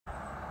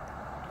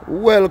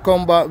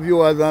Welcome back,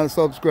 viewers and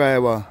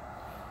subscribers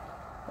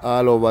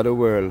all over the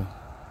world.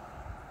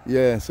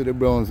 Yeah, see the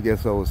Browns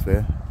guest house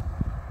there.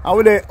 And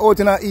we're there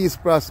out in the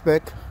East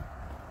Prospect.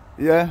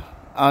 Yeah,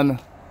 and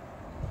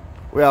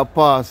we are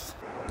past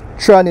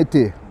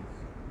Trinity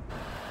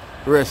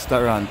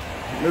Restaurant.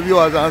 The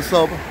viewers and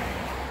sub,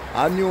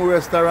 a new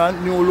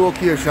restaurant, new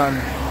location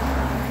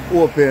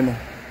open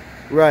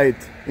right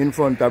in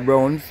front of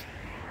Browns,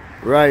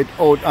 right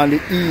out on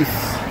the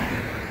east.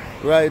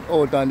 Right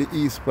out on the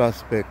East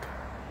Prospect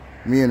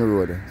main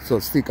road. So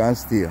stick and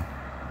stay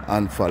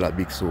and follow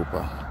Big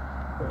Super.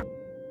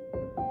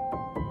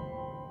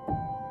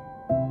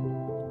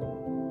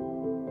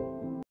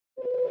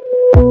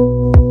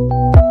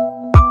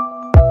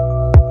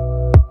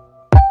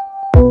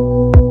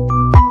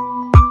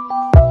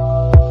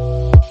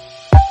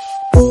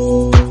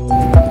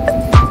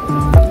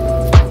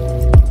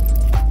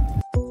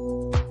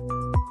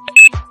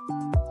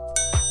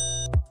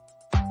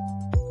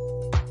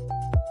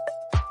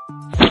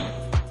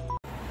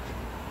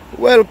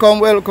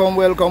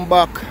 Welcome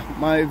back,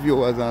 my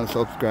viewers and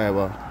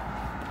subscribers.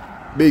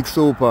 Big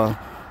Super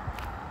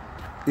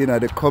in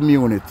the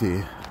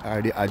community,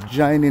 or the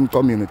adjoining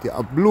community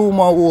of Blue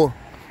Mahoe.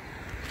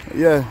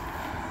 Yeah,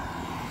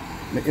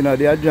 in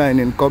the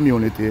adjoining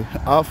community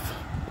of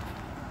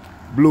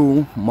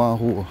Blue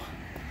Mahoe.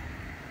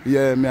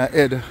 Yeah, me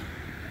head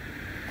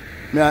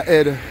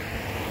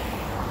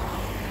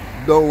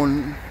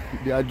down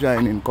the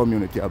adjoining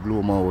community of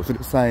Blue Mahoe. So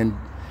the sign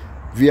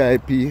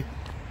VIP.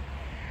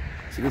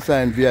 See the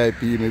sign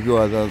VIP, my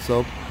viewers and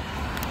sub.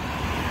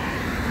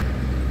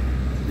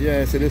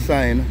 Yeah, see the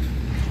sign,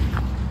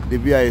 the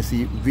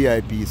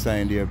VIP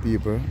sign there,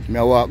 people.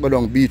 I walk go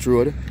down Beach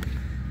Road.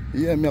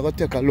 Yeah, I go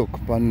take a look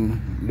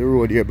on the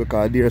road here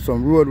because there's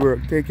some road work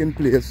taking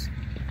place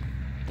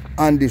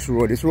on this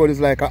road. This road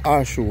is like a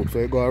horseshoe, so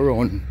you go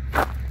around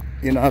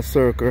in a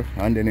circle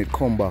and then it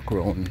come back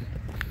around,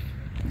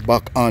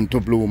 back onto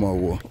Blue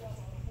Mahoe.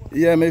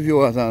 Yeah, my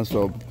viewers and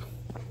sub.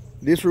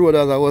 This road,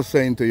 as I was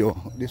saying to you,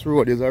 this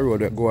road is a road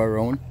that go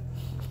around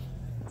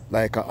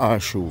like a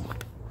horseshoe.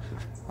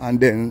 And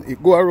then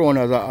it go around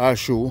as a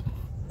horseshoe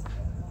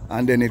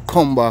and then it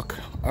come back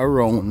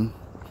around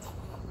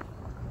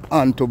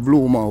onto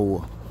Blue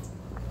Mahoe.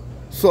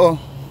 So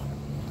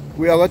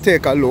we are going to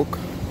take a look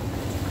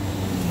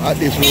at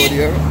this road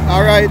here.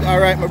 Alright,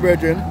 my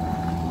brethren.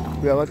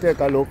 We are going to take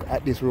a look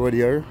at this road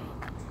here.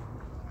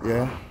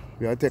 Yeah,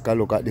 we are going to take a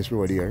look at this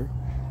road here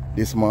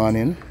this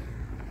morning.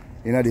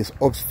 In this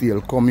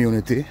upscale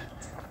community,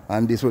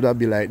 and this would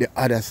be like the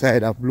other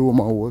side of Blue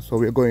Mahoe. So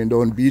we're going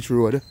down Beach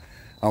Road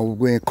and we're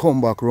going to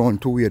come back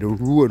around to where the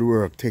road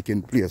work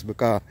taking place,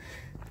 because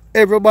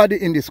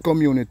everybody in this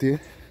community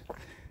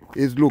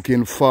is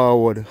looking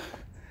forward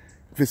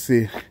to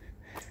see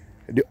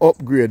the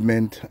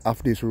upgradement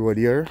of this road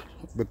here,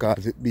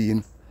 because it's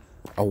been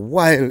a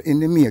while in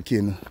the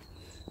making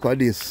for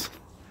this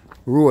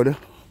road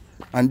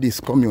and this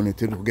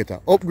community to get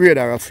an upgrade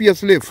or a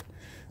facelift.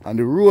 And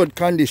the road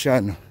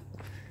condition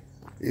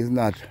is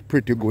not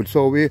pretty good.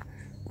 So we're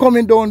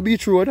coming down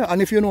Beach Road,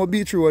 and if you know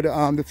Beach Road,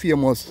 the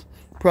famous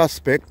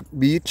Prospect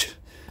Beach,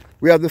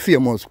 we have the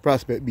famous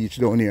Prospect Beach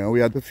down here. We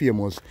have the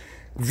famous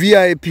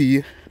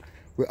VIP.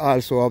 We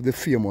also have the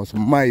famous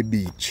My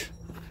Beach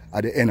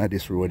at the end of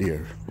this road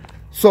here.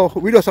 So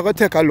we just have to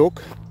take a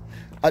look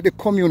at the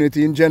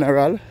community in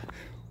general,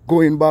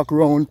 going back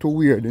round to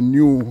where the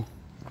new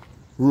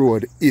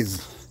road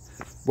is.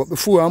 But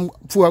before I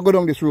go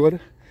down this road,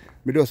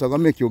 I'm just going to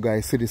make you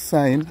guys see the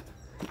sign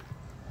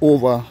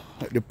over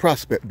the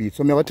Prospect Beach.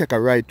 So I'm going to take a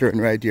right turn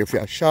right here for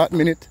a short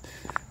minute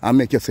and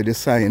make you see the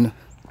sign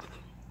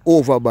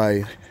over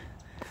by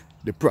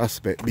the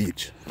Prospect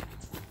Beach.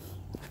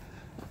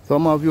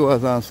 Some of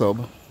viewers and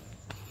sub,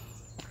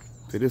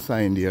 see the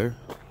sign there,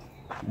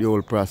 the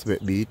old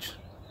Prospect Beach.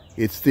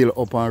 It's still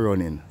up and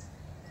running.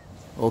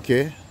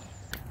 Okay?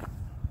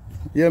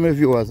 Yeah, my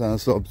viewers and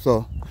sub.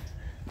 So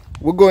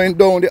we're going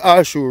down the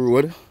Horseshoe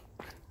Road.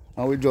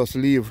 And we just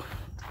leave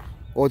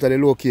out of the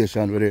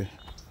location where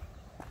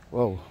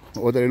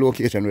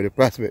the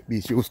Prospect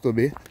Beach used to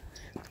be,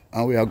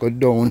 and we are going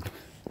down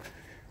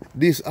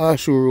this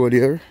Horseshoe Road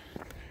here,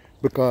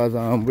 because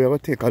we have to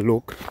take a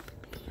look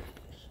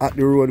at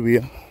the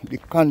roadway, the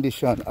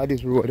condition of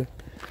this road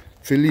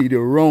to lead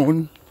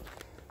around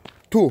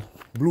to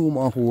Blue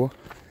Mahoe.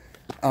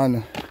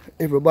 And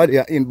everybody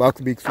are in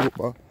back Big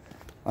Super,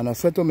 and I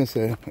said to me,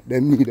 say, they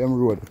need them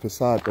road to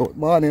sort out.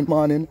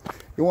 Morning.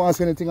 You want to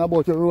say anything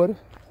about your road?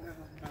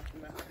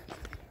 No.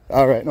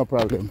 Alright, no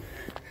problem.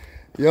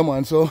 Yeah,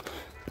 man, so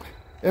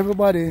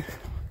everybody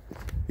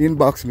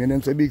inbox me and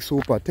them say, Big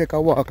Super, take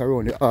a walk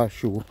around the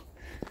horseshoe.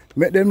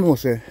 Make them know,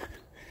 say,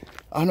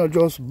 I not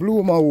just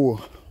Blue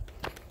Mahoe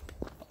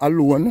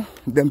alone,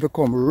 them to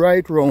come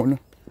right round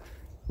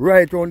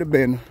the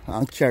bend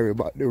and carry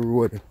back the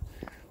road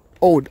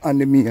out on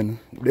the main.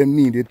 Them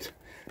need it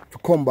to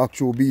come back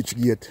through Beach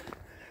Gate.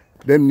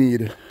 Them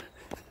need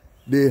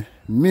the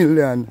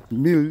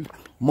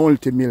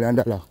multi-million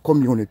dollar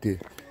community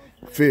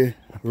to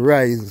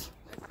rise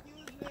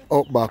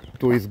up back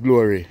to his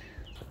glory.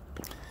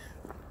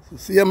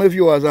 See my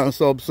viewers and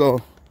subs, so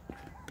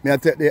I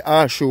take the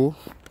horseshoe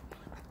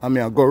and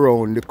I go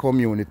around the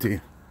community,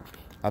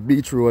 a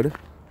beach road.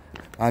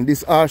 And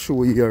this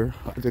horseshoe here,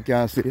 as you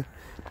can see,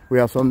 we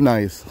have some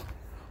nice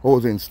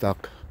housing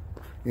stock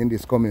in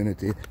this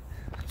community.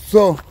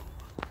 So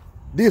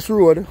this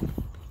road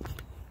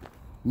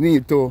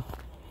need to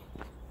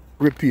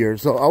repair.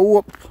 So I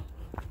hope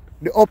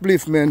the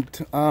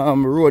upliftment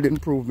road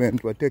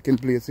improvement were taking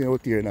place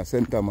out here in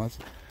St. Thomas.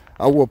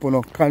 I hope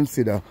you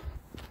consider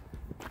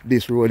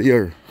this road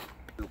here.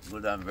 Look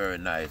good and very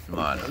nice,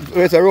 man. So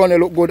it's a road that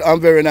look good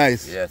and very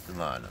nice. Yes,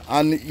 man.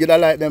 And you'd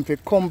like them to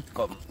come.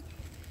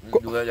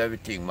 Do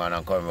everything, man,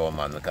 and come around,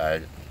 man,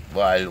 because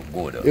boy, it look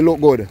good. It look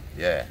good?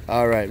 Yeah.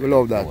 Alright, we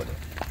love that.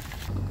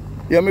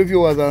 Yeah, my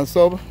viewers and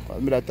sub,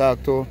 I'm going to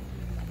talk to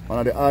one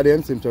of the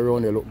audience, him to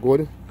around there look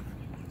good.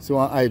 See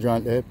one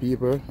hydrant there,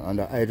 people, and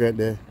the hydrant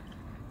there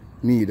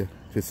need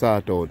to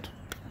sort out.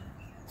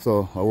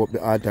 So I hope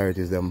the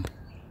authorities them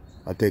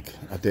I take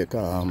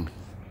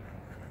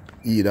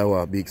either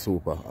or big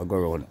super I go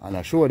around and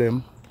I show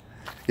them.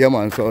 Yeah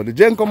man, so the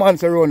gen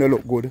commands around they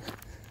look good.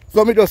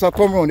 So me just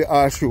come around the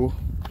horseshoe.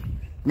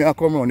 Me I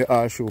come around the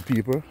horseshoe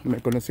people. I'm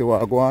gonna see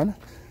what I go on.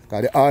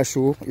 Because the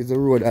horseshoe is the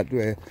road that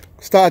way.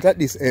 Start at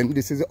this end,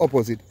 this is the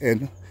opposite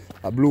end.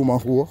 A blue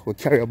Mahoe will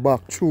carry you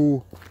back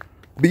through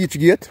Beach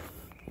Gate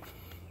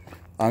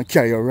and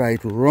carry you right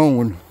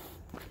round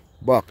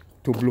back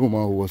to Blue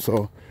Mahoe.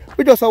 So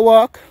we just a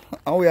walk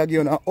and we are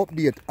giving an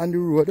update on the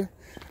road,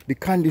 the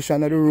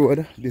condition of the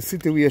road, the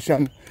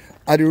situation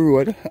of the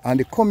road, and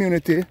the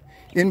community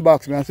in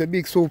box. Me I say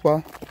big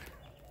super.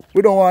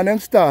 We don't want them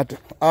start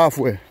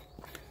halfway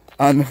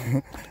and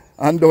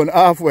done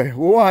halfway.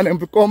 We want them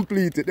to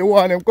complete it. They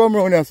want them come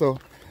around here so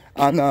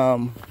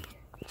and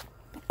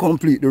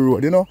complete the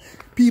road, you know.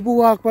 People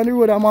walk on the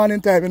road at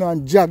morning time, you know,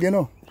 and jog, you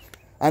know.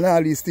 And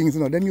all these things,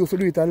 you know. Them used to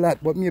do it a lot,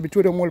 but maybe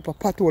throw them all for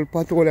patrol,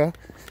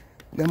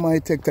 they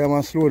might take time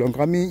and slow down.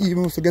 Because me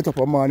even used to get up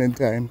at morning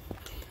time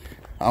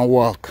and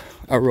walk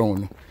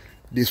around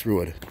this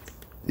road.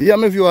 Yeah,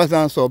 my viewers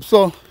and subs.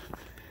 So,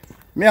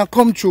 me I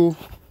come through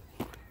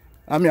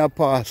and me I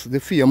pass the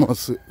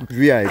famous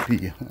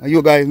VIP. And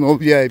you guys know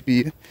VIP.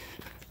 Because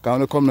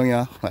when you come down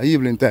here at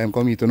evening time,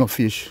 come eat on a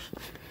fish,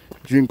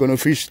 drink on a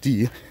fish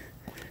tea,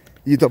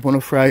 eat up on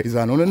the fries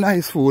and on the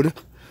nice food,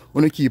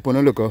 on the keep on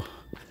a look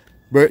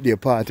birthday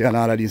party and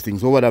all of these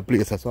things over the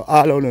place. So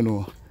all of you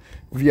know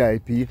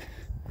VIP.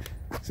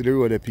 See the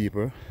road of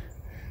people.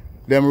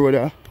 Them road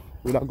there,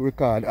 we like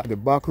record at the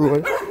back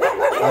road,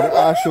 at the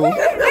horseshoe.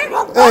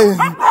 Hey,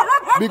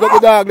 big up the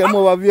dog, them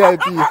over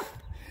VIP.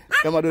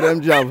 Them a do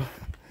them job.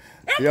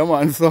 Yeah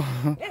man, so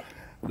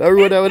the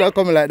road there would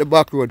come like the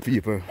back road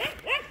people.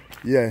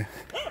 Yeah.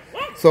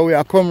 So we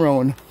are come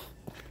round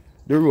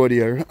the road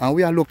here and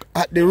we are look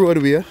at the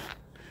roadway.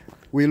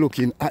 We're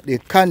looking at the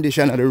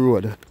condition of the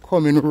road.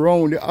 Coming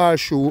round the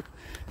horseshoe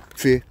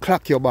to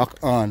clock your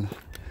back on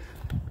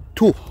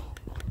to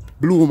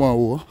Blue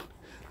Mahoe.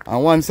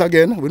 And once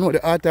again, we know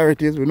the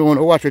authorities, we know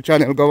the watch the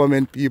channel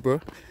government people,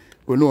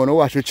 we know the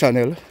watch the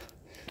channel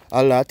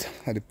a lot.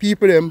 And the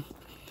people them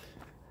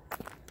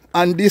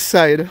on this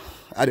side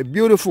are the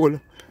beautiful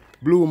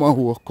Blue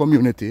Mahoe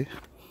community,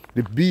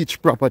 the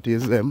beach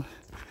properties them,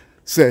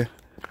 say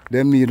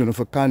them need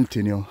to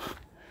continue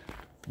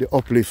the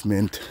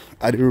upliftment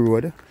of the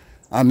road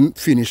and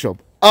finish up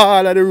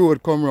all of the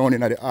road come round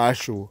in the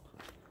horseshoe.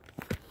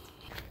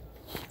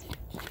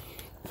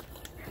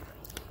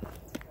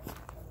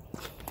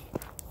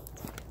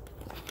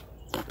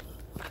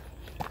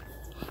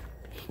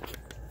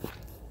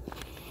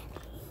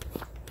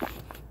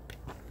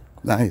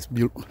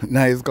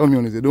 Nice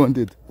community, don't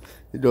it?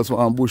 It just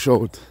want to bush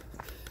out.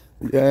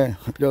 Yeah,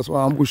 just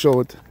want to bush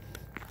out.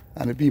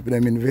 And the people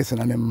them investing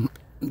on them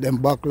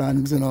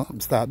backlands, you know,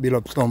 start build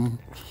up some.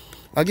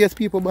 I guess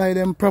people buy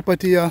them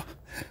property here.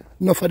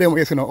 Enough of them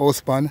waste, you know, house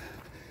pan.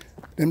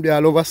 Them they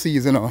all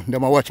overseas, you know.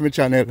 Them a watch my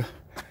channel.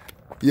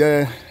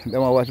 Yeah,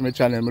 them a watch my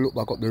channel. I look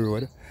back up the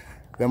road.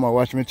 Them a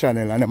watch my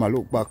channel and them a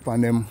look back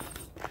on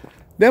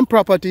them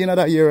property in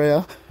that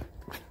area.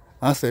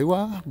 And say,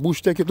 what?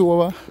 Bush take it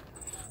over.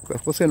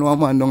 If we send one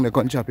man down, they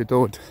can chop it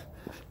out.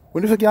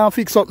 When if you can't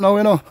fix up now,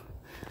 you know,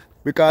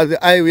 because the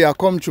highway I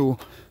come through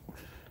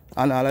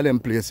and all of them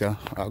places, yeah,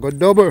 I got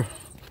double.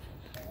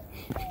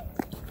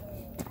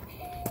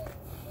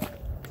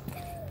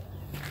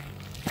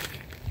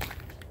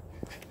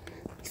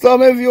 So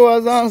my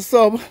viewers and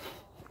sub,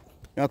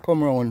 I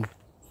come around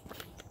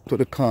to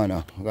the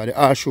corner. I got the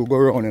horseshoe go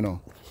around, you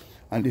know.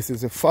 And this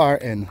is the far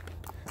end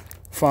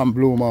from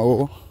Blue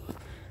Mahoe.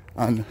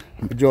 And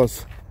me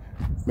just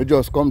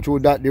come through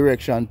that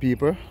direction,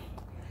 people.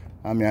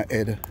 And I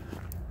head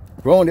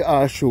round the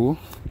horseshoe.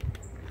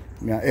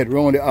 I head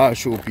round the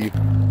horseshoe,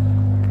 people.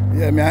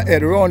 Yeah, I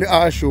head round the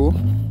horseshoe.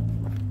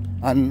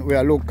 And we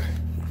look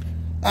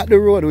at the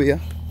roadway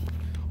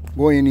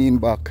going in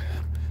back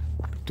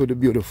to the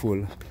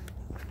beautiful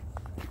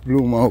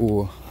Blue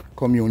Mahoe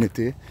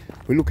community.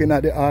 We're looking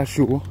at the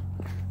horseshoe.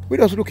 We're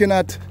just looking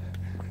at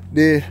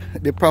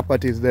the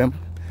properties them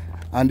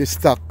and the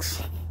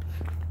stocks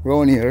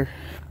around here,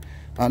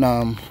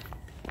 and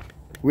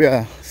we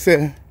are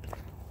say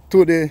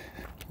to the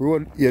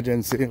road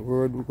agency,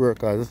 road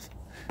workers,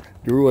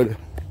 the road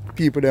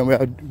people them we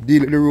are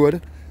dealing with the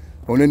road,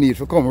 only need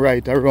to come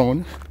right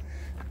around,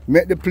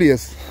 make the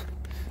place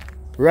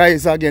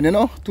rise again, you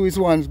know, to its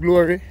one's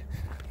glory.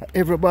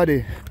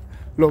 Everybody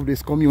love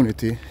this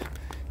community.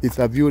 It's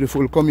a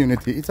beautiful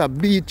community. It's a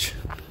beachside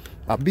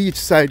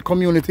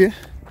community.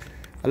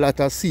 A lot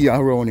of sea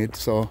around it,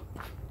 so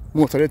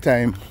most of the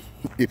time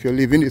if you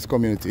live in this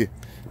community,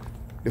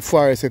 the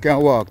forest you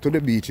can walk to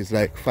the beach is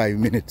like 5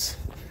 minutes.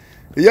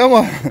 Yeah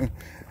man,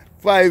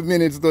 5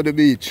 minutes to the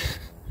beach.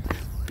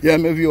 Yeah,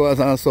 my viewers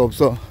and subs.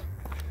 So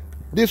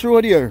this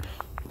road here,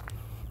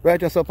 right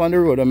just up on the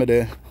road I'm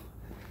there,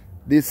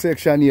 this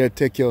section here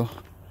take you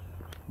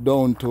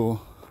down to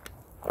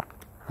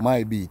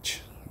my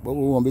beach, but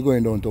we won't be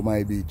going down to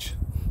my beach.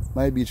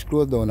 My beach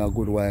closed down a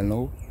good while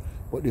now,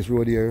 but this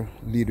road here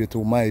leads you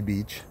to my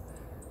beach.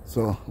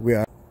 So we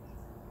are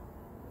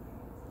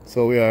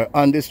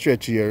on the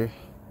stretch here,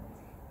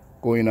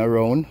 going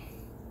around.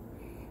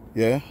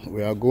 Yeah,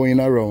 we are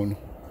going around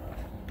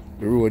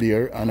the road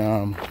here,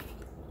 and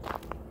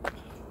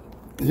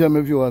yeah,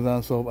 my viewers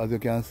and so, as you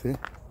can see,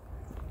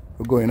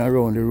 we're going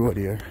around the road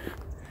here,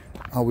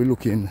 and we're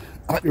looking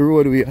at the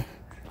roadway,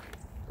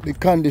 the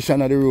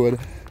condition of the road,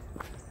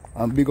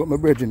 and big up my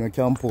brethren who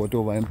camp out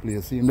over in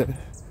place. See him there?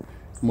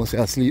 Must be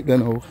asleep there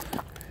now.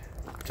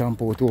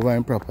 Camp out over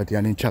in property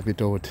and him chop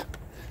it out,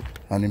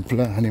 and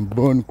him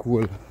burn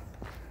coal,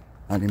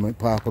 and him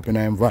park up in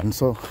him van.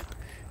 So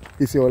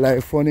this your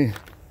life funny.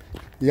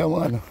 Yeah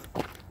man,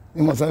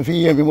 you must have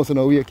hear me, you must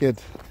not wake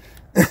yet.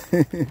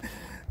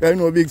 There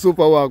no big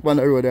super walk on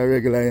the road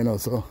regular, you know,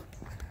 so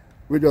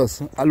we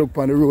just look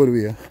on the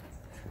roadway,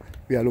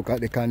 we look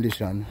at the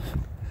condition,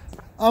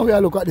 and we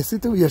look at the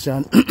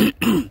situation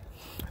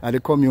and the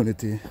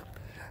community,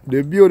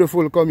 the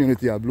beautiful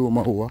community of Blue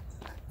Mahoe.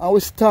 And we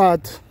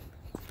start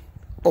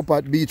up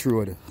at Beach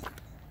Road.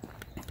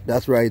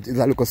 That's right, it's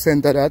a local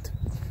center that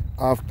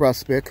off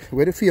Prospect,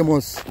 where the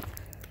famous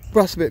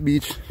Prospect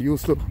Beach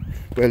used to,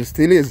 well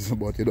still is,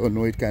 but you don't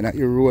know it kind of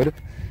erode,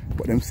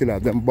 but them still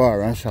have them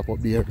bar and shop up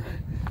there.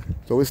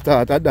 So we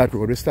start at that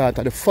road, we start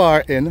at the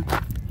far end,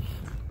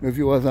 my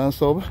viewers and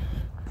sub,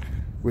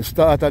 we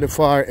start at the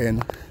far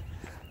end,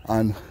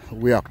 and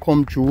we are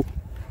come through,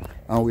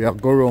 and we are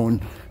go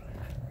around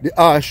the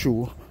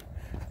horseshoe,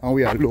 and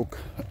we are look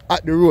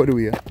at the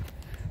roadway,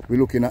 we're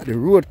looking at the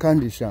road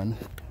condition,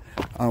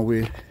 and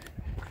we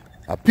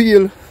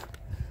appeal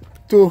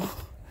to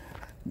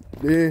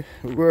the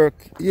work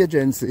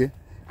agency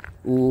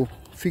who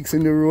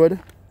fixing the road,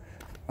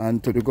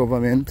 and to the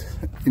government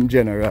in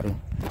general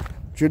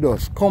to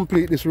just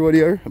complete this road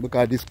here,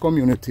 because this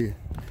community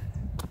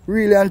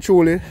really and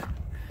truly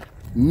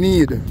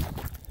need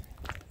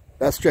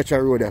that stretch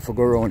of road there for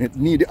go around it,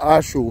 need the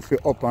horseshoe for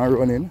up and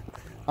running.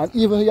 And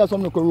even here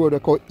some local road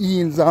that called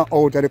ins and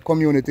out of the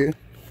community,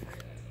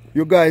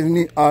 you guys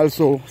need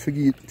also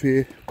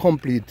to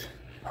complete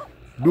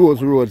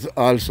those roads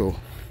also.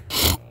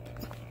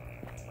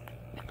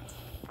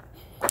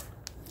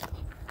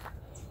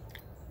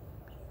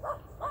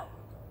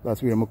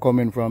 That's where I'm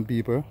coming from,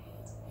 people.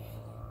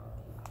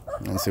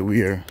 And see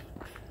where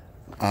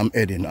I'm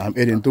heading. I'm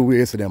heading to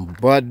where them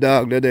bad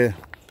dog there.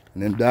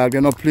 And them dog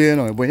they're not playing.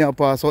 No. When you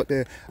pass out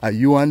there, are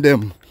you and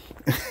them?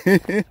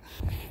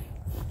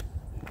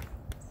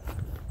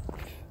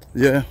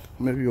 Yeah,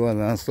 maybe you want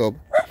to stop.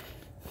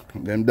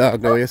 Them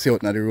dog there you see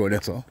out on the road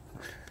there, so.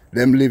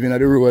 Them living at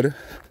the road.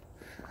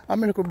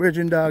 I'm a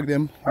bridging dog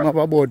them. I have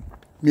about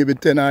maybe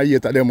 10 or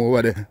 8 of them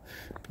over there.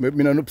 I'm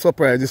not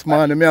surprised this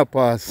morning I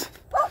pass.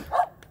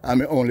 I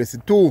only see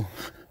 2.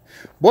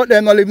 But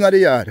them not living in the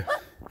yard.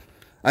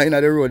 I in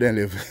the road they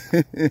live.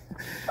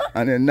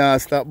 And then now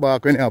stop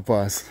back when you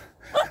pass.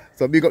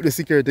 So big up the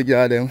security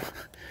guard them.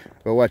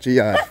 Go watch the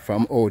yard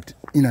from out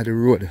in the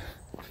road.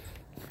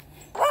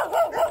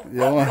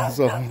 Yeah man,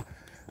 so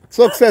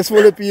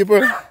successfully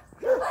people.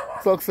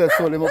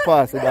 Successfully I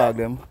pass the dog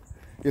them.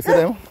 You see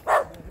them?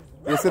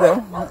 You see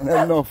them?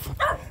 Them enough.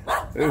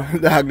 The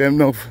dog them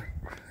enough.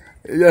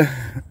 Yeah.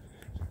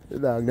 The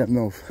dog them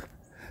enough.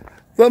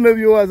 Some of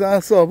you as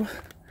a sub,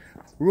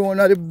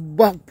 round at the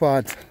back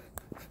part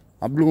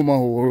of Blue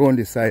Mahoe, around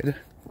this side,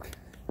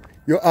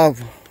 you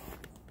have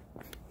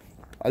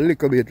a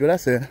little bit, what I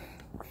say,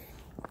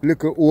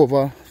 little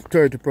over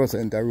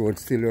 30% of road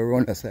still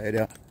around the side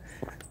there,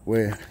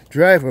 where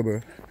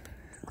drivable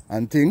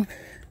and thing.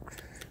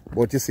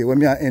 But you see,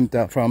 when I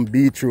enter from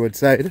Beach Road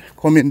side,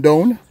 coming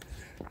down,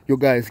 you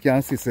guys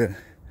can see say,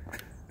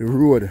 the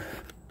road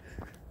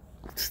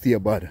stay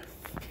bad.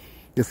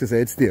 You see,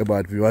 say it stay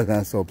bad viewers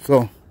and sub.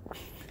 So,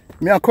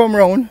 I come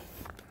round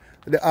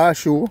the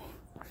horseshoe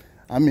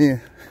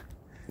and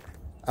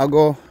I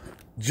go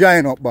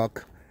join up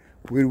back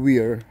with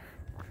where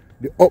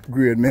the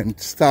upgradement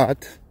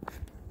start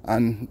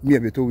and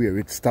maybe to where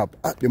it stop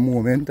at the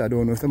moment. I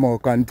don't know if they more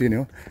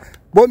continue.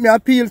 But I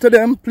appeal to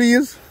them,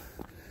 please.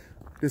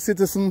 the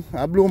citizen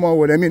at Blue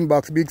Mahoe, them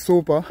inbox Big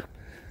Super.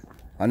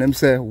 And them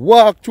say,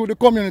 walk through the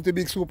community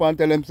Big Super and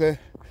tell them say,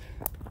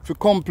 to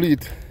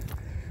complete.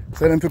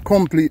 Tell them to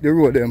complete the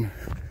road them.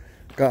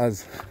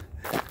 Because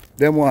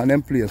them want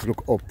them place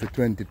look up to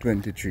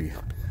 2023.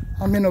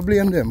 I mean, no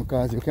blame them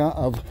because you can't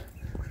have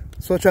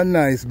such a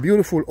nice,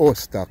 beautiful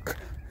house stock.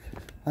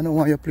 I don't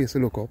want your place to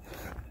look up.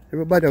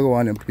 Everybody go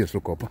want them place to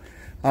look up.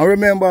 And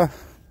remember,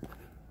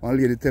 one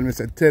lady tell me,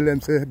 tell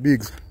them, say,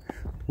 Biggs,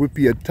 we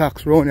pay a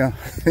tax round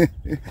here.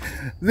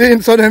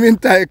 Then so them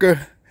entitled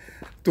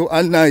to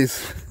a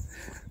nice,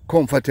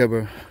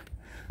 comfortable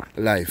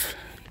life.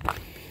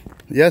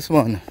 Yes,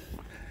 man.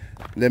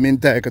 Them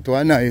entitled to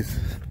a nice,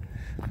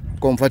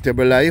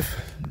 comfortable life.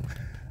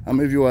 And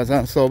my viewers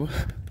and sub.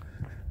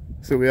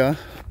 So we have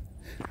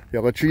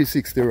a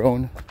 360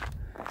 round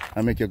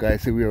and make you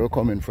guys see where we're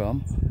coming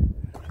from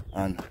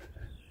and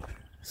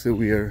see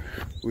where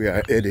we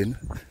are heading.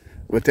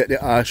 We take the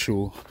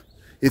horseshoe.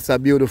 It's a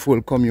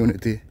beautiful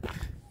community.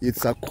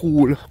 It's a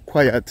cool,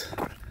 quiet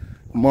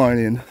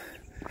morning.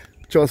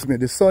 Trust me,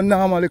 the sun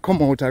normally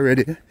come out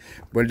already,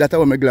 but that's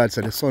why I'm glad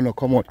that the sun will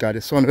come out because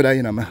the sun would have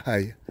in my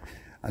eye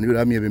and it would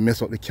have maybe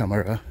mess up the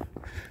camera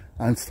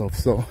and stuff.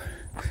 So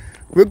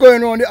we're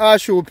going around the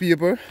horseshoe,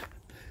 people.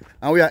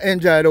 And we are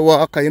enjoying the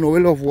walk, you know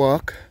we love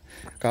walk.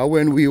 Because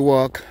when we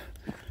walk,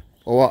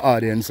 our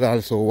audience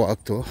also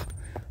walk too.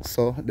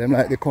 So them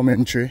like the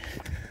commentary.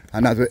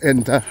 And as we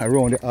enter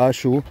around the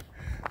horseshoe,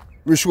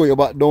 we show you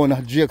back down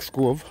at Jake's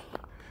Cove.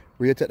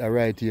 We take the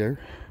right here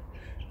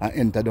and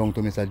enter down to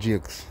Mr.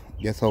 Jake's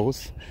guest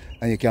house.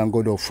 And you can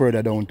go down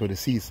further down to the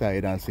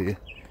seaside and see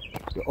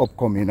the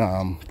upcoming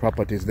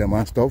properties them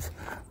and stuff.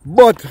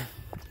 But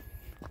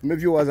my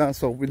viewers and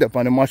stuff, we're up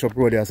on the mashup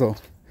road here, so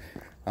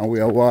and we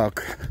are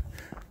walk.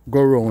 Go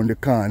around the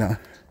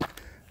corner.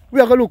 We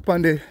are going to look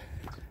on the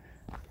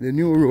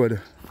new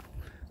road,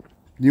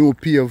 new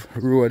paved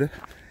road,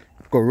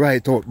 go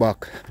right out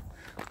back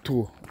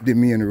to the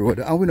main road.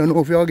 And we don't know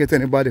if you'll get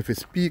anybody to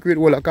speak with,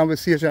 or a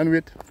conversation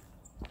with.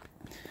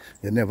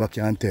 You never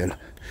can tell.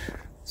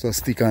 So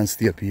stick and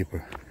stay,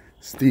 people.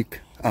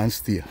 Stick and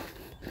stay.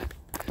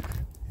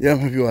 Yeah,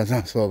 my viewers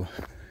and sub.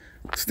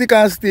 Stick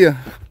and stay.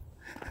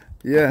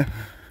 Yeah.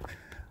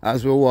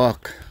 As we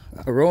walk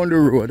around the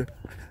road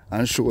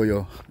and show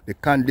you the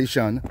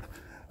condition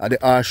of the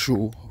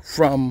horseshoe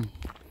from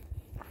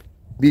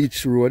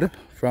Beach Road,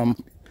 from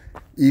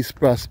East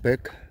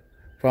Prospect,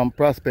 from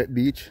Prospect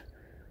Beach,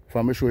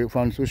 to show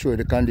you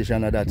the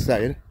condition of that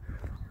side,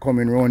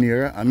 coming around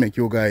here and make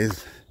you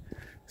guys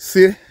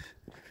see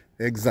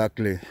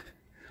exactly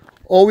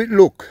how it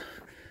look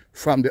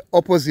from the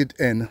opposite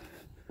end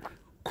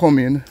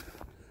coming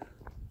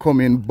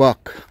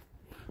back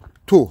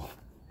to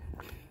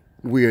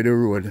where the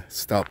road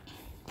stop.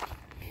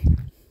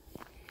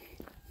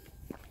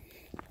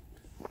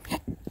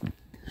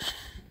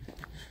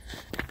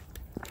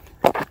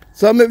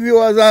 So my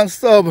viewers and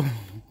sub,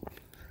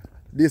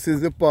 this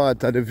is the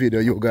part of the video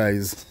you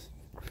guys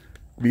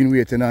been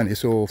waiting on.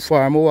 So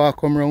far I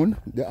come round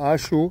the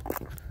horseshoe,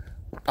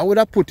 I would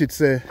have put it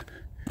say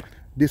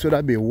this would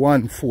have been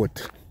 1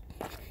 foot.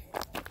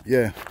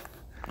 Yeah.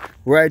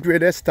 Right where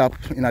they stop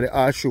in the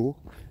horseshoe,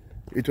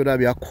 it would have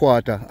been a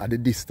quarter at the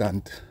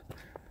distance.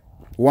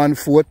 1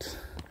 foot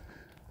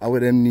I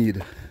would them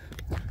need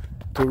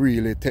to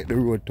really take the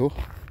road to.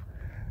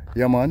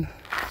 Yeah man.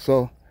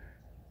 So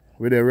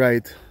with the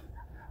right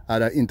at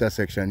the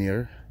intersection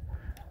here,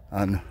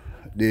 and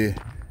the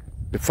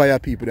fire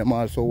people them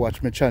also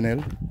watch my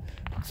channel,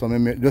 so I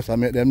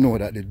make them know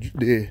that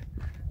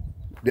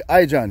the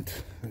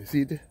hydrant, you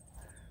see the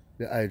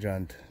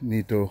hydrant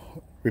need to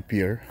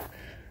repair.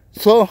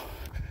 So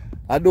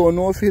I don't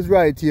know if it's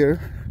right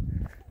here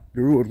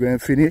the road going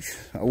to finish.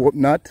 I hope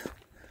not,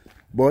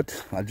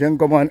 but a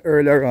gentleman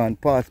earlier on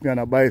passed me on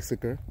a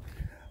bicycle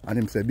and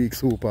him say, Big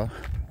Super,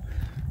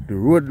 the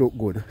road look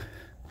good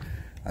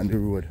and the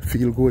road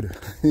feel good.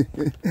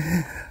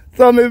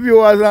 Some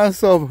viewers and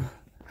sub,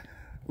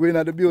 we're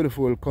in the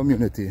beautiful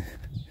community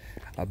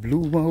of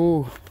Blue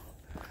Mahoe.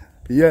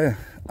 Yeah,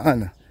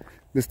 and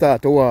we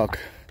start to walk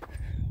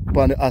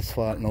upon the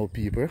asphalt now,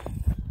 people.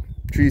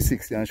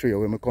 360 and show you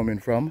where we're coming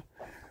from.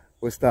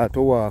 We start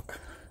to walk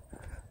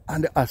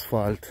on the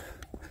asphalt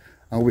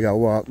and we are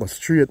walk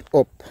straight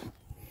up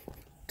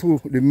to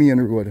the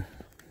main road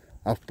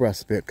of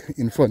Prospect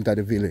in front of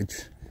the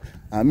village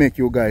and make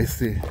you guys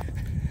see.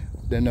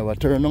 They never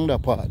turn on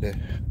that part there,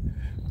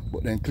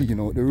 but then clean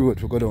out the road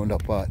to go down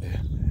that part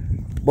there.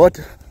 But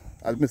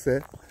as I say,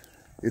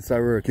 it's a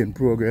work in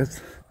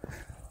progress.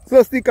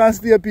 So stick and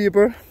stay,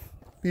 people.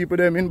 People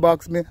them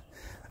inbox me.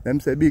 Them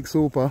say Big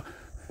Super,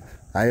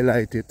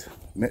 highlight it,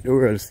 make the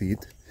world see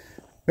it.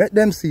 Make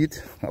them see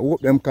it. I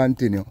hope them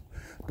continue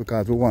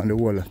because we want the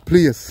whole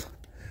place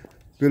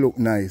to look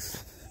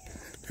nice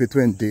for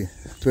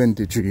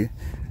 2023.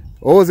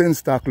 Housing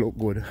stock look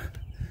good.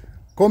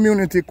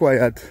 Community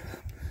quiet.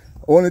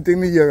 Only thing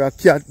me hear a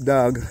cat,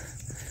 dog,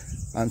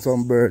 and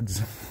some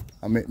birds.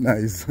 I make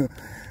nice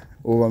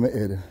over my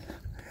head.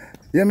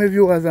 Yeah, my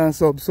viewers and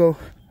subs. So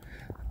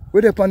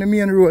we're up on the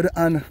main road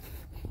and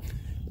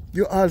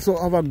you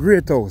also have a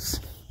great house.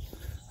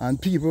 And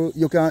people,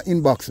 you can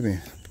inbox me.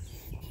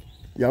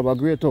 You have a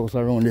great house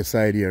around this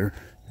side here.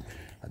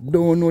 I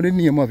don't know the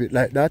name of it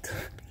like that.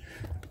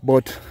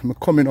 But I'm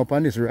coming up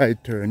on this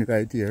right turn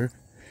right here.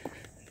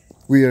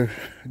 Where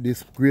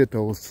this great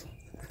house,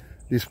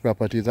 this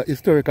property is a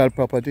historical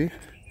property.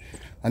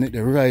 And it's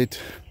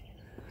right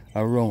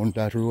around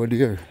that road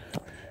here.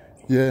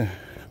 Yeah.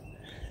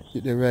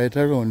 It's right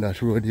around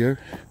that road here.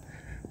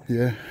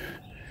 Yeah.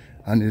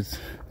 And it's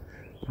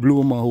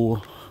Blue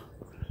Mahoe.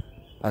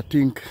 I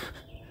think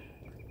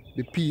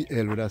the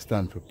PL would have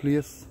stand for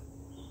place.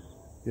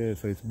 Yeah,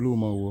 so it's Blue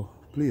Mahoe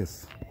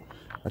place.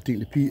 I think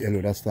the PL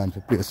would have stand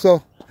for place.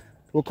 So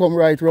we'll come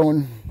right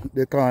round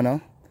the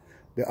corner,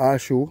 the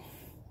horseshoe,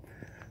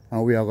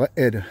 and we are going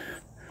to head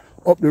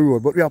up the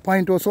road. But we are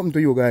pointing out something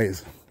to you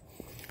guys.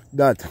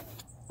 That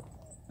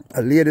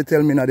a lady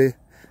tell me in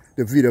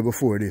the video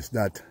before this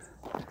that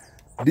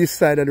this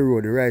side of the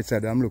road, the right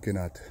side I'm looking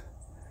at,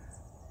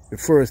 the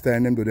first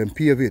time them do them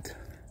pave it.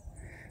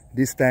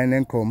 This time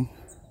them come,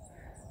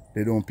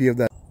 they don't pave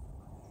that.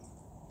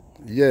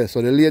 Yeah,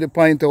 so the lady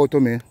pointed out to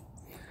me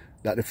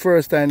that the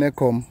first time they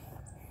come,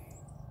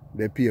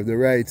 they pave the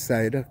right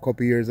side a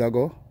couple years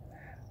ago.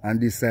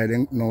 And this side,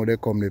 now they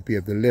come, they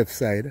pave the left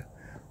side.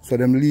 So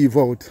them leave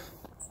out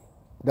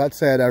that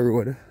side of the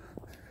road.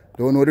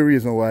 Don't know the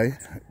reason why.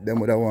 Them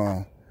would have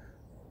want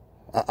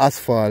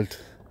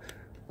asphalt,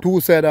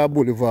 two sides of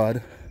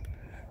boulevard,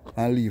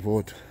 and leave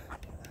out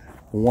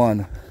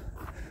one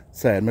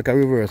side. Make a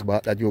reverse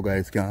back that you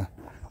guys can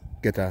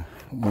get a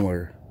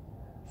more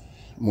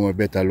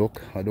better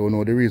look. I don't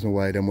know the reason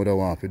why them would have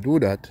want to do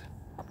that.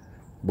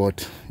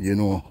 But you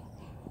know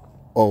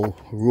how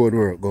road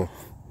work go.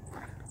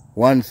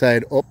 One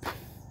side up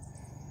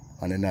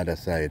and another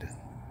side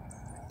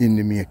in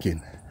the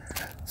making.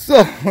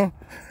 So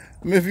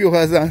my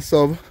viewers and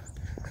sub,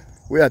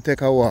 we are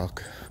take a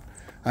walk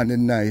on the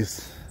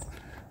nice,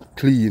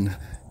 clean,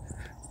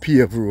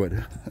 paved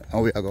road.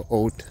 And we are go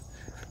out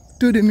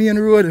to the main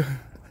road.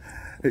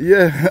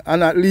 Yeah,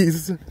 and at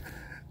least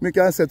we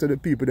can say to the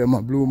people them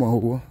at Blue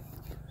Mahoe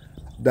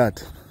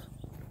that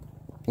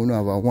we don't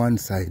have a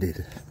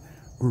one-sided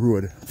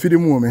road for the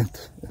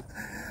moment.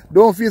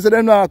 Don't feel so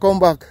them now come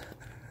back,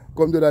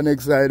 come to the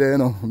next side, you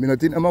know. I don't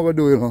think I'm going to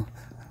do, you know,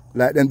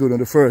 like them do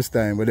the first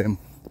time with them.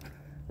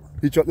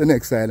 Pitch up the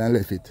next side and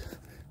left it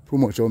for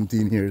much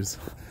 17 years.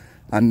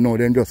 And now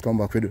them just come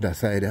back to do that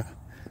side. Yeah.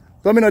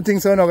 So I don't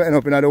think so, I'm not going to end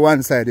up in the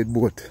one-sided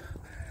boat.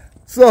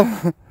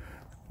 So,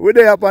 we're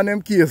there upon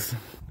them case,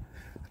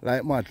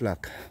 like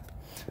Matlock.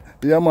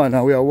 Yeah man,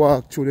 and we are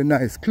walk through the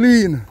nice,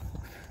 clean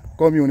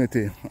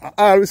community.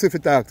 All we see if you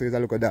talk to is a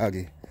look at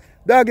doggy.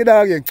 Doggy.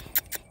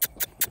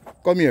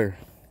 Come here.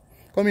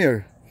 Come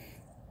here.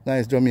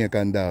 Nice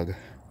Jamaican dog.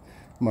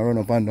 I'm run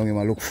up and down him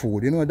and look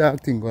food. You know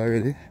dog thing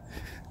already.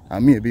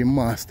 And maybe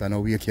master no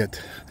wake yet.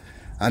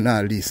 And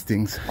all these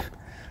things.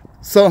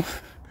 So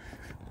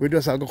we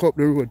just go up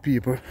the road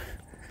people.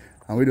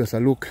 And we just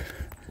look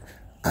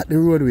at the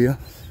roadway.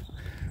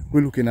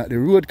 We're looking at the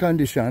road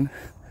condition.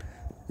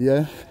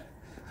 Yeah.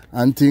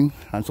 And thing.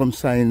 And some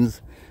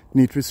signs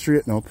need to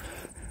straighten up.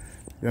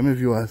 Yeah my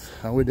viewers.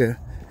 And we're there.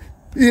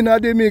 In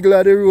the middle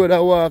of the road I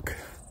walk.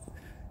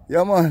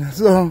 Yeah man,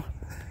 so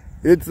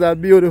it's a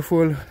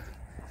beautiful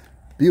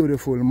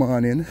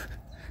morning.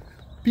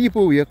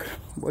 People wake,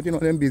 but you know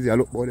them busy, I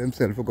look about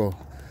themselves to go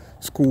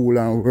school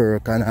and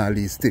work and all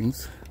these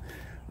things.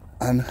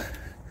 And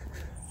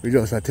we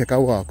just take a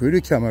walk with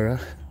the camera.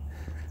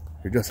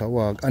 We just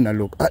walk and I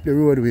look at the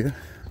roadway.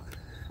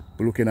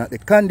 We're looking at the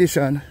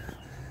condition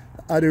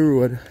of the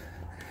road.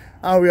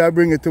 And we are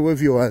bringing it to our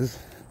viewers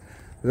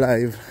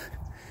live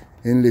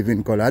in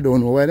living color. I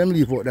don't know why them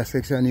leave out that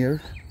section here.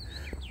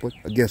 But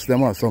I guess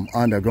them have some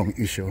underground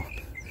issue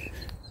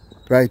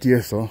right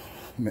here, so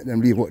make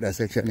them leave out that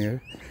section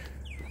here.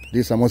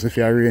 This must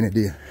be a rainy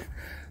day.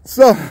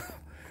 So,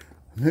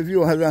 my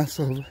viewers and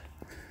sub,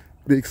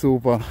 Big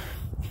Super,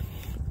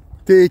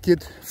 take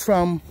it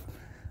from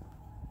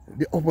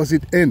the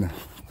opposite end.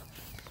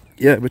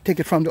 Yeah, we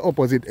take it from the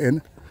opposite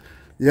end.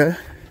 Yeah,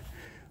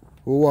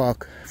 we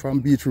walk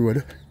from Beach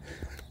Road,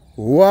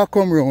 walk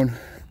come round.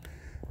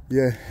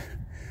 Yeah,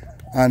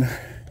 and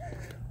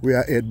we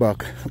are head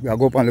back. We are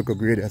go up and look at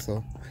grade there,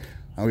 so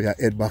and we are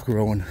head back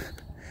around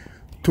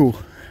to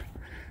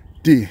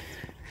the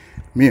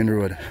main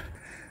road.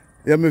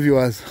 Yeah, my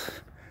viewers,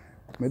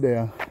 me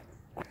there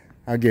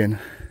again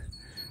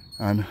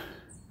and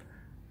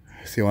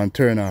see one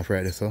turn off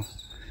right there, so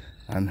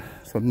and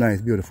some nice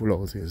beautiful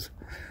houses.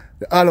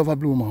 The all over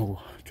Blue Mahoe.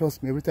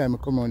 Trust me, every time I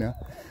come on here,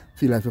 I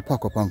feel like I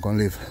pack up and come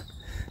live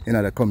in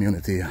the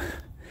community.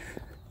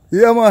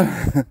 Yeah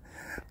man.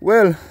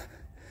 Well,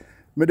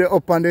 me dey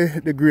up on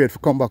the grade to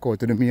come back out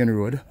to the main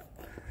road.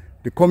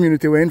 The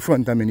community were in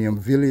front of me named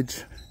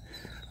Village.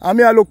 And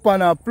me I look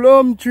upon a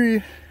plum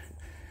tree.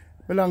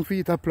 Me long for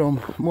eat a plum.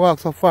 I walk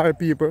so far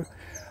people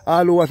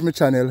all who watch my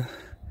channel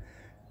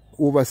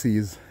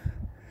overseas,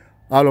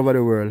 all over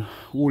the world,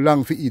 who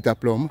long for eat a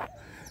plum.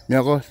 Me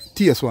I go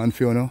taste one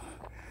for you know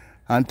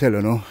and tell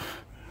you know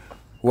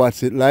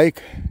what's it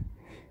like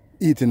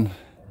eating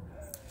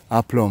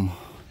a plum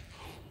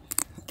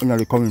in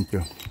the community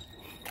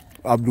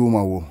of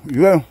Mahoe.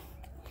 Yeah,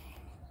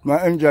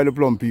 I enjoy the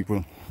plum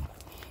people.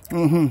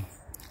 I'm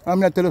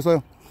going to tell you,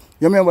 so,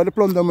 you remember the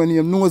plum that my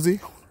name Nosy?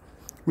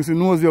 I see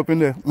Nosy up in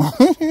there.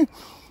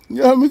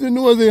 Yeah, I see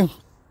Nosy.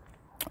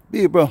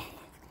 People,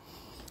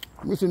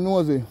 I see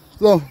Nosy.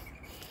 So,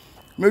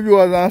 maybe you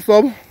was on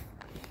sub.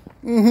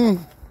 I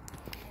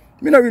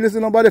don't really see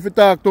nobody to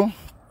talk to.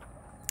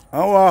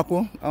 I walk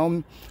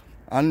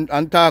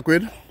and talk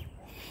with.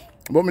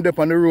 But I'm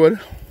on the road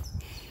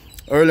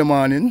early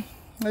morning.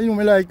 And you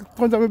know, like,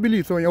 sometimes I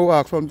believe so when you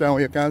walk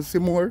sometimes you can see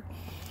more.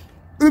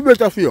 It's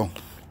better for you.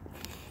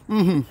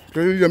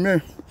 So you hear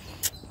me?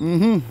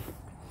 You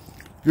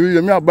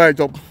hear me? I bite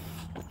up.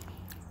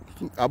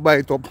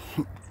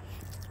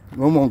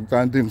 No more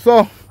kind thing.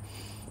 So,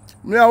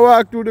 I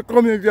walk through the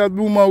community of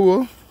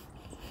Mahoe.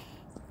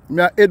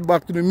 I head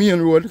back to the main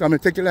road. I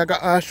take it like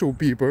a show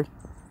people.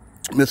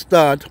 I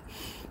start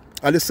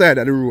at the side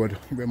of the road.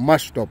 We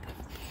mashed up.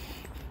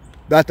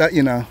 That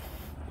in a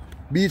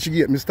beach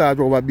gate. I start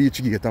over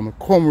beach gate and I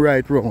come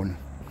right round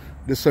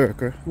the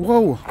circle.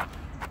 Wow!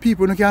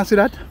 People, you can see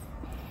that?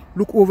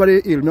 Look over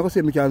the hill. I can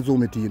see I can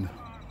zoom it in.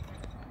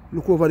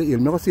 Look over the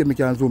hill. I can see I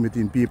can zoom it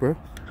in, people.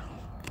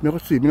 I can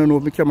see. I don't know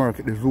if my camera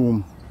can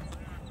zoom.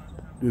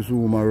 The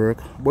zoom will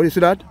work. But you see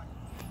that?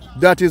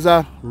 That is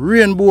a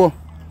rainbow.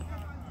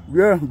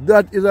 Yeah,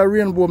 that is a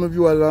rainbow, my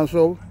viewers and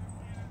so.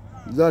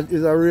 That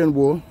is a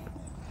rainbow.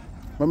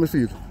 Let me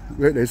see it.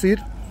 Right there, see it?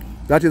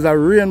 That is a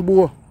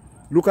rainbow.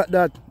 Look at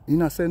that.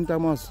 In a St.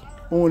 Thomas.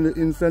 Only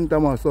in St.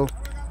 Thomas. So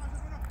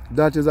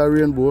that is a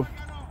rainbow.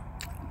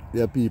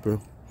 Yeah,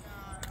 people.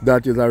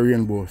 That is a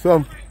rainbow.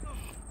 So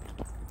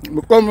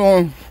I come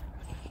on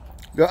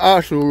the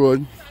Arshall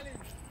Road.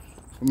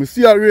 I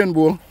see a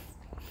rainbow.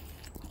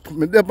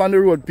 I step on the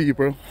road,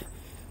 people.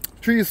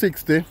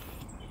 360.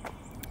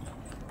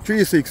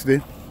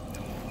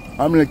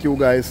 I'm like you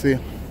guys see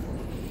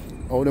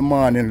how the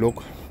morning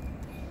look,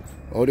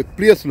 how the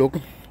place look,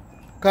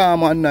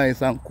 calm and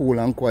nice and cool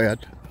and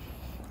quiet.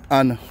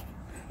 And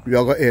we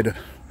are going to head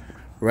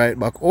right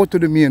back out to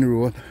the main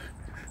road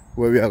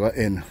where we are going to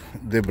end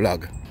the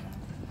vlog.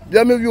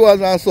 Dear my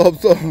viewers and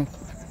subs, so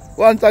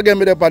once again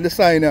we up at the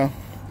sign here,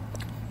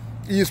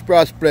 East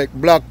Prospect,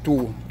 Block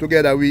 2,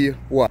 together we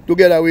watch.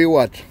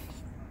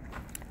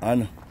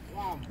 And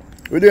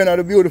we're doing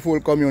a beautiful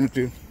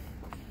community.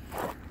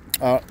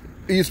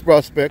 East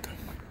Prospect.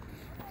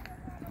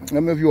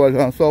 Let me viewers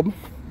and sub.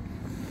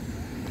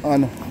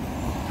 And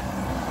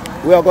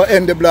we are going to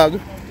end the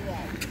vlog.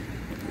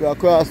 We are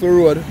across the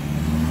road.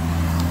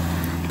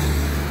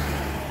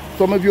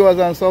 Some viewers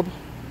and sub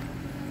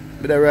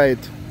to the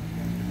right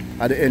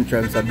at the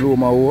entrance of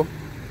Mahoe.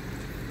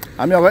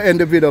 And I'm going to end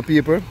the video,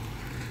 people.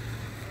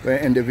 We're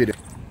end the video.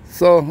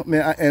 So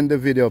I end the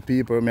video,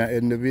 people. I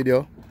end the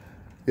video.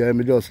 Yeah, I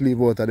just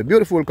leave out of the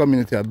beautiful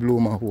community of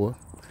Mahoe.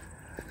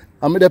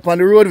 I'm up on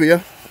the roadway,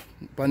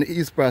 on the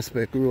East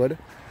Prospect Road.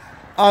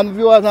 And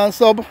viewers and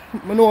sub,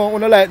 I know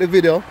you like the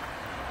video.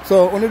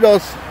 So you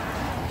just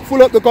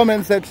full up the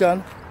comment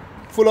section.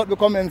 Full up the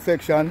comment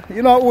section.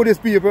 You know who these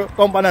people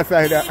come on the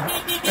side there.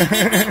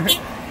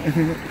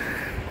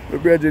 The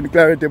brethren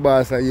Clarity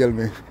Boss and yell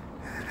me.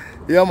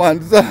 Yeah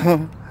man, so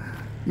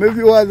my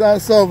viewers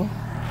and sub,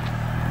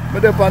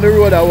 I'm up on the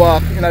road I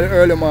walk in the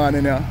early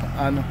morning here.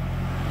 And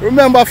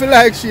remember to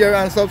like, share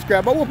and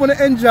subscribe. I hope you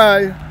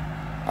enjoy.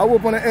 I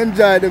hope you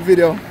enjoy the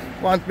video.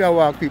 Once me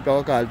walk, people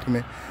will call to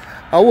me.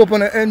 I hope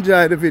you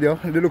enjoy the video.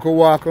 The little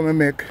walk I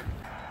make.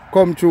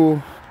 Come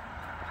through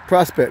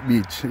Prospect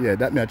Beach. Yeah,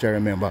 that me I try to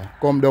remember.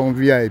 Come down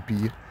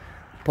VIP.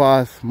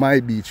 Pass my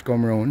beach,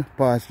 come round.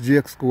 Pass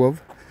Jake's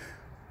Cove.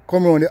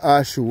 Come round the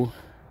horseshoe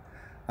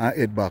and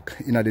head back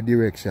in the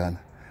direction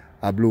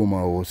of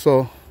Mahoe.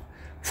 So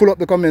full up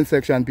the comment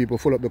section, people.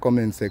 Full up the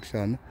comment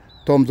section.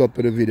 Thumbs up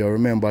to the video.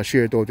 Remember,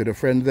 share it out to the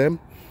friends them.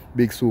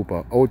 Big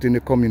Super out in the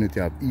community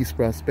of East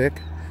Prospect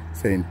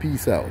saying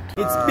peace out.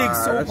 It's Big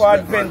Super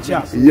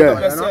Adventure. Yeah.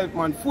 Yourself,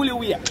 man. Fully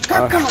weird.